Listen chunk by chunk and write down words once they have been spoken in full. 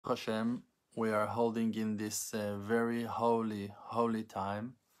Hashem, we are holding in this very holy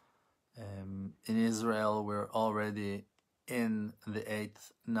time. In Israel, we're already in the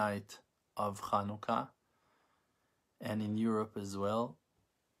 8th night of Hanukkah, and in Europe as well.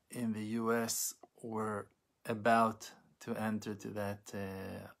 In the US, we're about to enter to that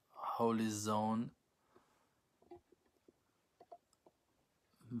holy zone.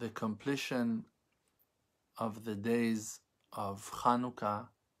 The completion of the days of Hanukkah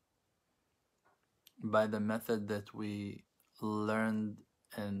by the method that we learned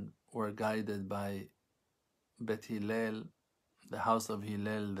and were guided by Bet Hillel, the house of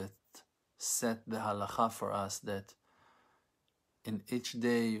Hillel, that set the halacha for us, that in each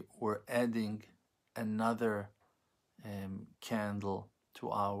day we're adding another candle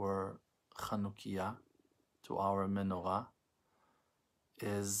to our Chanukiah, to our menorah,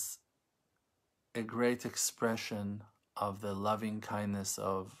 is a great expression of the loving kindness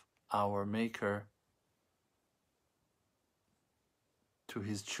of our Maker to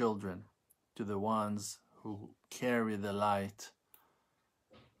his children, to the ones who carry the light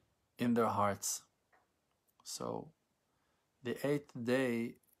in their hearts. So the 8th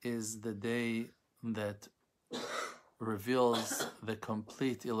day is the day that reveals the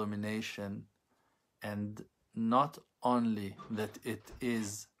complete illumination, and not only that it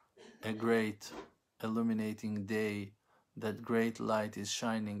is a great illuminating day, that great light is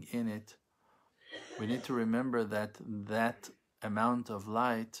shining in it, we need to remember that that amount of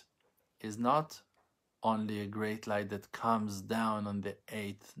light is not only a great light that comes down on the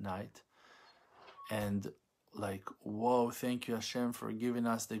 8th night and like, whoa, thank you Hashem for giving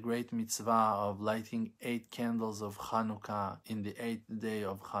us the great mitzvah of lighting 8 candles of Hanukkah in the 8th day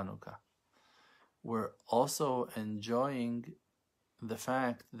of Hanukkah. We're also enjoying the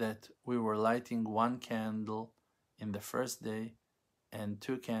fact that we were lighting 1 candle in the first day and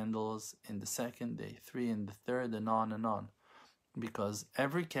 2 candles in the second day, 3 in the third, and on, because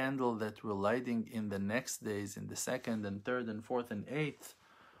every candle that we're lighting in the next days, in the second and third and fourth and 8th,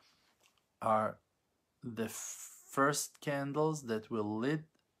 are the first candles that we lit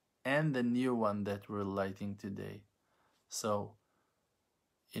and the new one that we're lighting today. So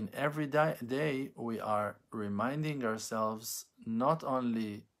in every day we are reminding ourselves not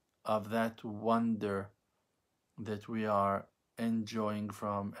only of that wonder that we are enjoying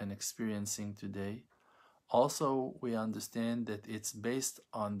from and experiencing today, also we understand that it's based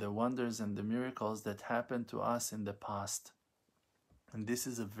on the wonders and the miracles that happened to us in the past. And this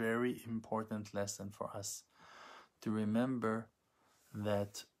is a very important lesson for us, to remember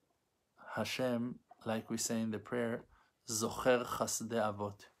that Hashem, like we say in the prayer, Zocher Chasdei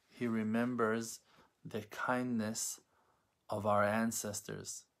Avot, he remembers the kindness of our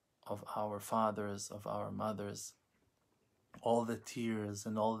ancestors, of our fathers, of our mothers, all the tears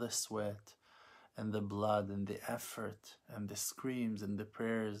and all the sweat and the blood and the effort and the screams and the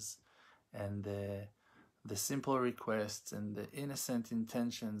prayers and the simple requests and the innocent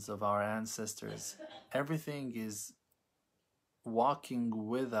intentions of our ancestors. Everything is walking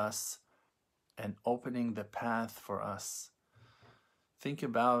with us and opening the path for us. Think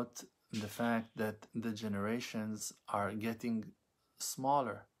about the fact that the generations are getting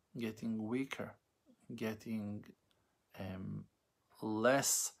smaller, getting weaker, getting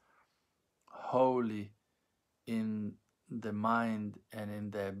less holy in the mind and in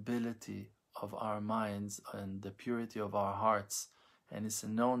the ability of our minds and the purity of our hearts. And it's a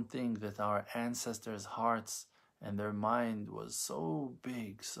known thing that our ancestors' hearts and their mind was so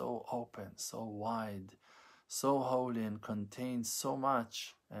big, so open, so wide, so holy, and contained so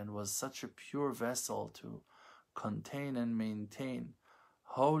much, and was such a pure vessel to contain and maintain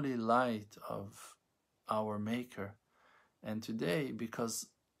holy light of our Maker. And today, because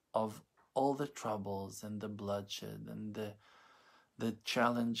of all the troubles and the bloodshed and the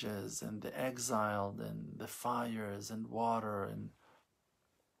challenges and the exile and the fires and water and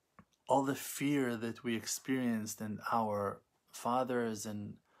all the fear that we experienced, and our fathers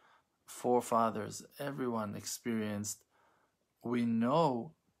and forefathers, everyone experienced, we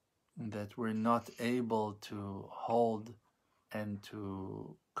know that we're not able to hold and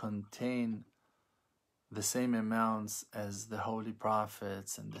to contain the same amounts as the holy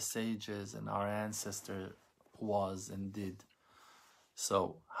prophets and the sages and our ancestor was and did.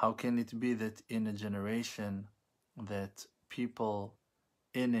 So how can it be that in a generation that people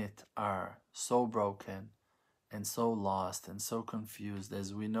in it are so broken and so lost and so confused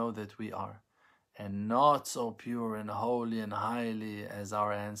as we know that we are, and not so pure and holy and highly as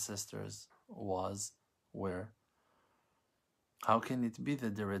our ancestors were, how can it be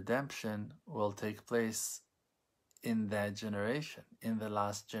that the redemption will take place in that generation, in the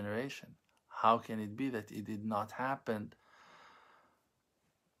last generation. How can it be that it did not happen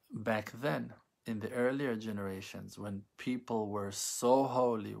back then, in the earlier generations, when people were so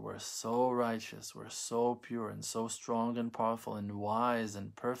holy, were so righteous, were so pure and so strong and powerful and wise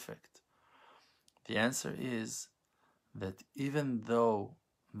and perfect? The answer is that even though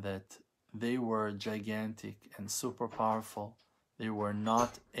that they were gigantic and super powerful, they were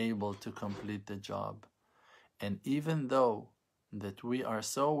not able to complete the job. And even though that we are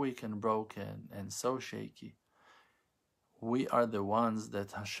so weak and broken and so shaky, we are the ones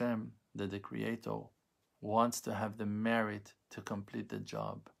that Hashem, the Creator, wants to have the merit to complete the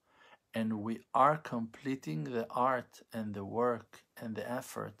job. And we are completing the art and the work and the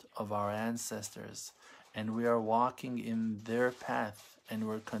effort of our ancestors. And we are walking in their path, and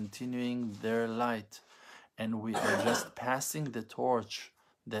we're continuing their light. And we are just passing the torch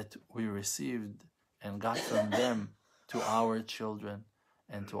that we received and got from them to our children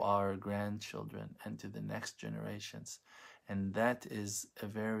and to our grandchildren and to the next generations. And that is a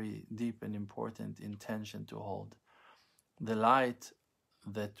very deep and important intention to hold. The light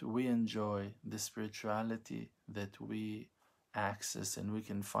that we enjoy, the spirituality that we access and we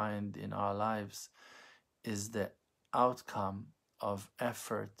can find in our lives, is the outcome of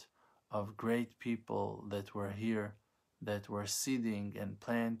effort of great people that were here, that were seeding and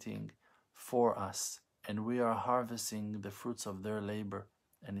planting for us, and we are harvesting the fruits of their labor.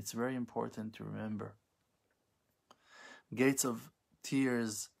 And it's very important to remember. Gates of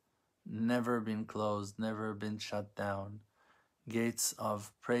tears never been closed, never been shut down. Gates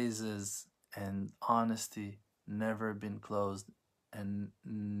of praises and honesty never been closed and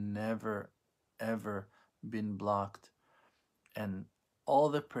never ever been blocked. And all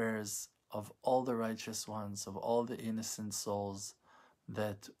the prayers of all the righteous ones, of all the innocent souls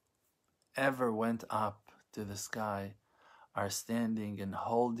that ever went up to the sky, are standing and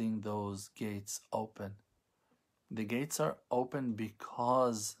holding those gates open. The gates are open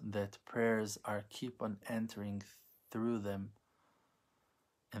because that prayers are keep on entering through them.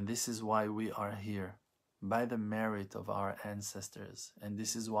 And this is why we are here, by the merit of our ancestors. And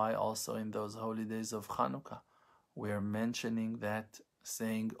this is why also in those holy days of Hanukkah, we are mentioning that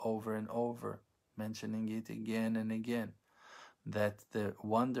saying over and over, mentioning it again and again, that the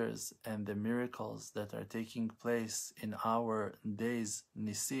wonders and the miracles that are taking place in our days,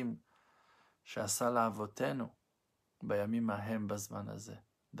 Nisim, Sha'asa la'avotenu, bayamim hahem bazman hazeh.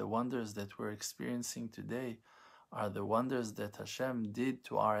 The wonders that we're experiencing today are the wonders that Hashem did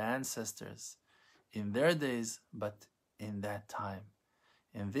to our ancestors in their days, but in that time.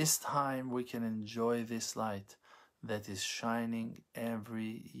 In this time, we can enjoy this light that is shining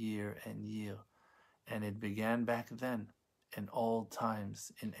every year and year. And it began back then, in old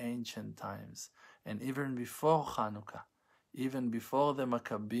times, in ancient times, and even before Hanukkah, even before the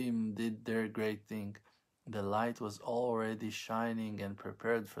Maccabim did their great thing, the light was already shining and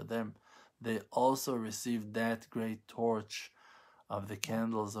prepared for them. They also received that great torch of the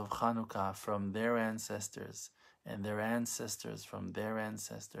candles of Hanukkah from their ancestors, and their ancestors from their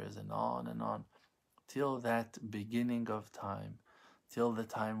ancestors, and on, till that beginning of time, till the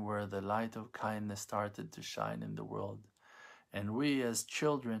time where the light of kindness started to shine in the world. And we as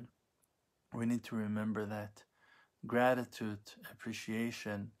children, we need to remember that gratitude,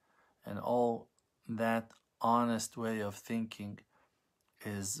 appreciation, and all that honest way of thinking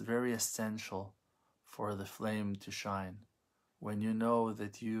is very essential for the flame to shine. When you know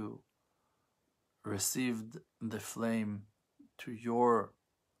that you received the flame to your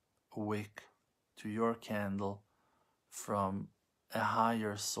wick, to your candle from a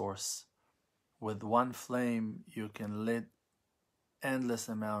higher source. With one flame you can lit endless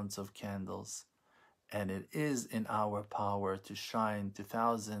amounts of candles, and it is in our power to shine to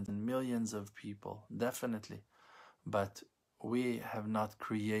thousands and millions of people, definitely, but we have not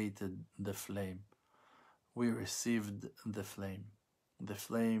created the flame. We received the flame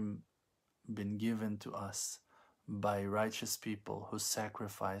been given to us by righteous people who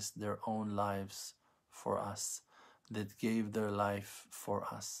sacrificed their own lives for us, that gave their life for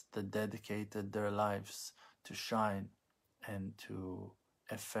us, that dedicated their lives to shine and to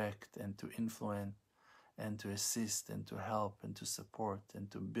affect and to influence and to assist and to help and to support and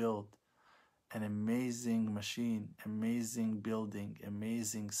to build an amazing machine, amazing building,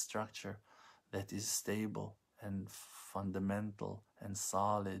 amazing structure that is stable and fundamental and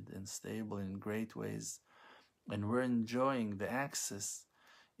solid and stable in great ways. And we're enjoying the access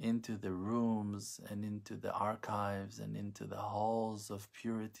into the rooms and into the archives and into the halls of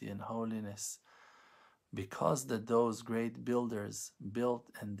purity and holiness, because that those great builders built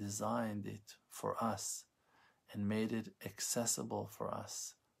and designed it for us. and made it accessible for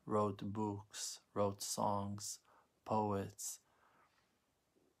us, wrote books, wrote songs, poets,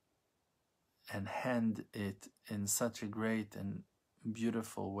 and hand it in such a great and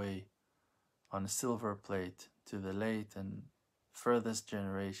beautiful way on a silver plate to the late and furthest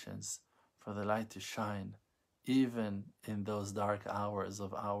generations, for the light to shine even in those dark hours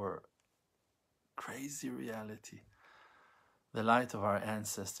of our crazy reality. The light of our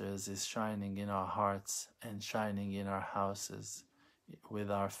ancestors is shining in our hearts and shining in our houses,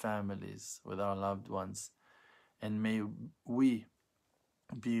 with our families, with our loved ones. And may we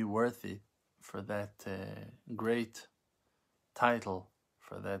be worthy for that great title,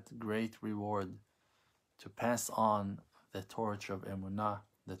 for that great reward, to pass on the torch of Emunah,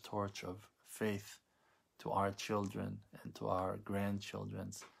 the torch of faith, to our children and to our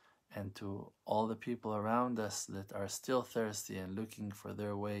grandchildren's, and to all the people around us that are still thirsty and looking for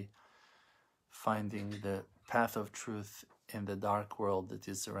their way, finding the path of truth in the dark world that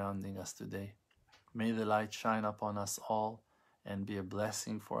is surrounding us today. May the light shine upon us all and be a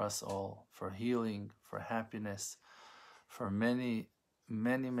blessing for us all, for healing, for happiness, for many,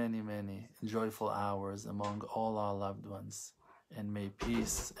 many, many, many joyful hours among all our loved ones. And may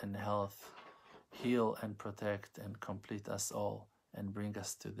peace and health heal and protect and complete us all, and bring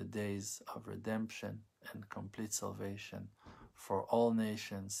us to the days of redemption and complete salvation for all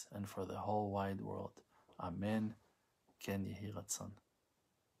nations and for the whole wide world. Amen. Ken Yehi Ratzon.